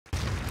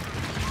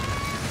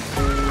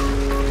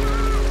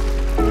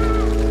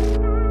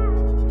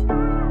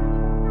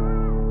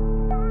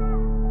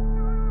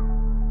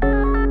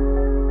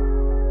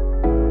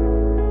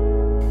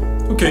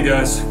Okay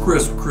guys,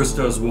 Chris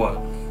does what?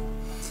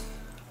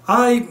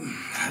 I'd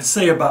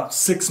say about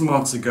 6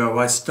 months ago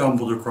I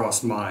stumbled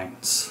across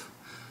Minds.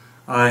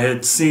 I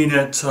had seen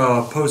it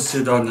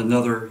posted on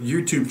another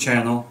YouTube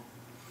channel,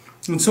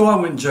 and so I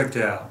went and checked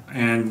it out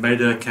and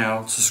made an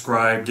account,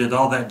 subscribed, did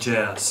all that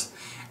jazz.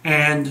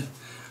 And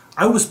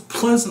I was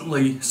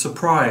pleasantly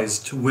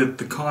surprised with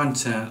the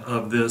content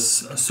of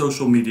this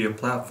social media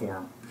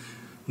platform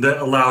that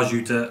allows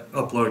you to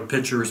upload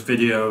pictures,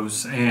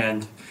 videos,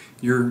 and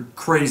your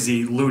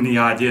crazy, loony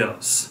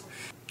ideas.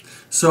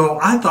 So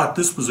I thought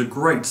this was a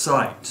great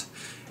site.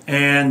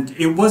 And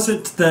it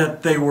wasn't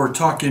that they were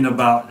talking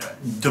about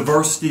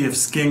diversity of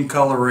skin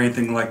color or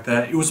anything like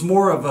that. It was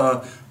more of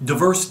a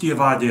diversity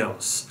of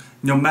ideas,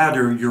 no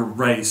matter your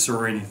race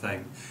or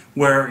anything,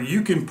 where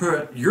you can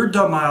put your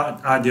dumb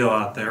idea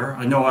out there.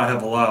 I know I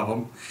have a lot of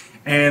them.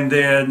 And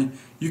then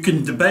you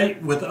can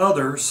debate with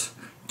others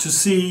to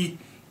see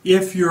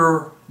if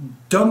your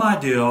dumb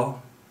idea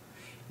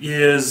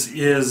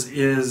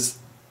is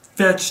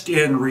fetched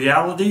in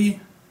reality,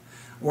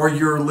 or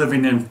you're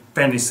living in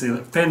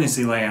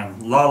fantasy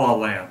land, la la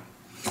land.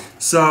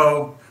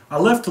 So I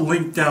left a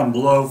link down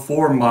below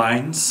for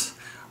Minds.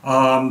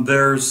 I'm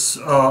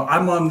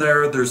on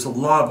there. There's a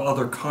lot of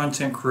other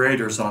content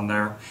creators on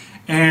there,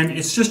 and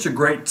it's just a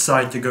great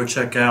site to go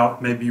check out.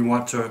 Maybe you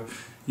want to,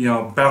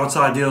 bounce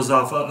ideas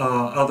off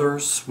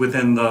others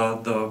within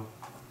the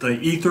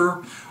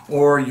ether,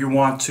 or you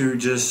want to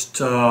just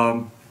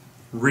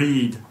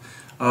read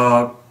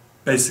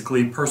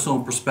basically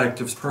personal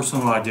perspectives,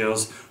 personal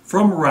ideas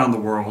from around the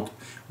world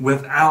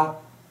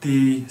without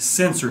the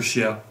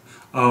censorship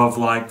of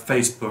like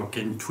Facebook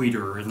and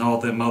Twitter and all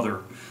them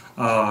other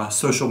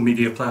social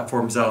media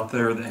platforms out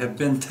there that have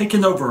been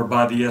taken over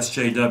by the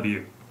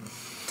SJW.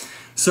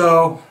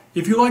 So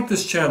if you like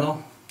this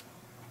channel,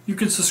 you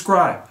can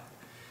subscribe.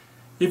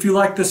 If you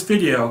like this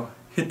video,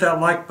 hit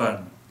that like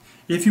button.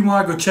 If you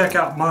want to go check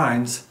out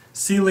Minds,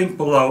 see link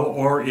below,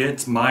 or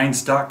it's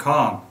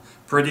minds.com.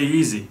 Pretty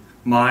easy.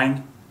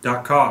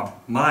 Mind.com.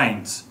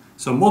 Minds.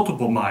 So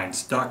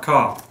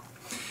multipleminds.com.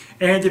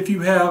 And if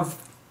you have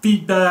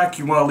feedback,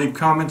 you want to leave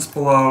comments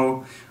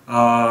below,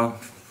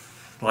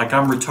 like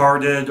I'm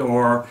retarded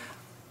or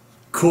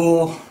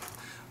cool,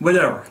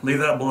 whatever, leave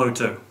that below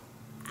too.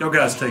 Go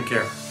guys, take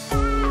care.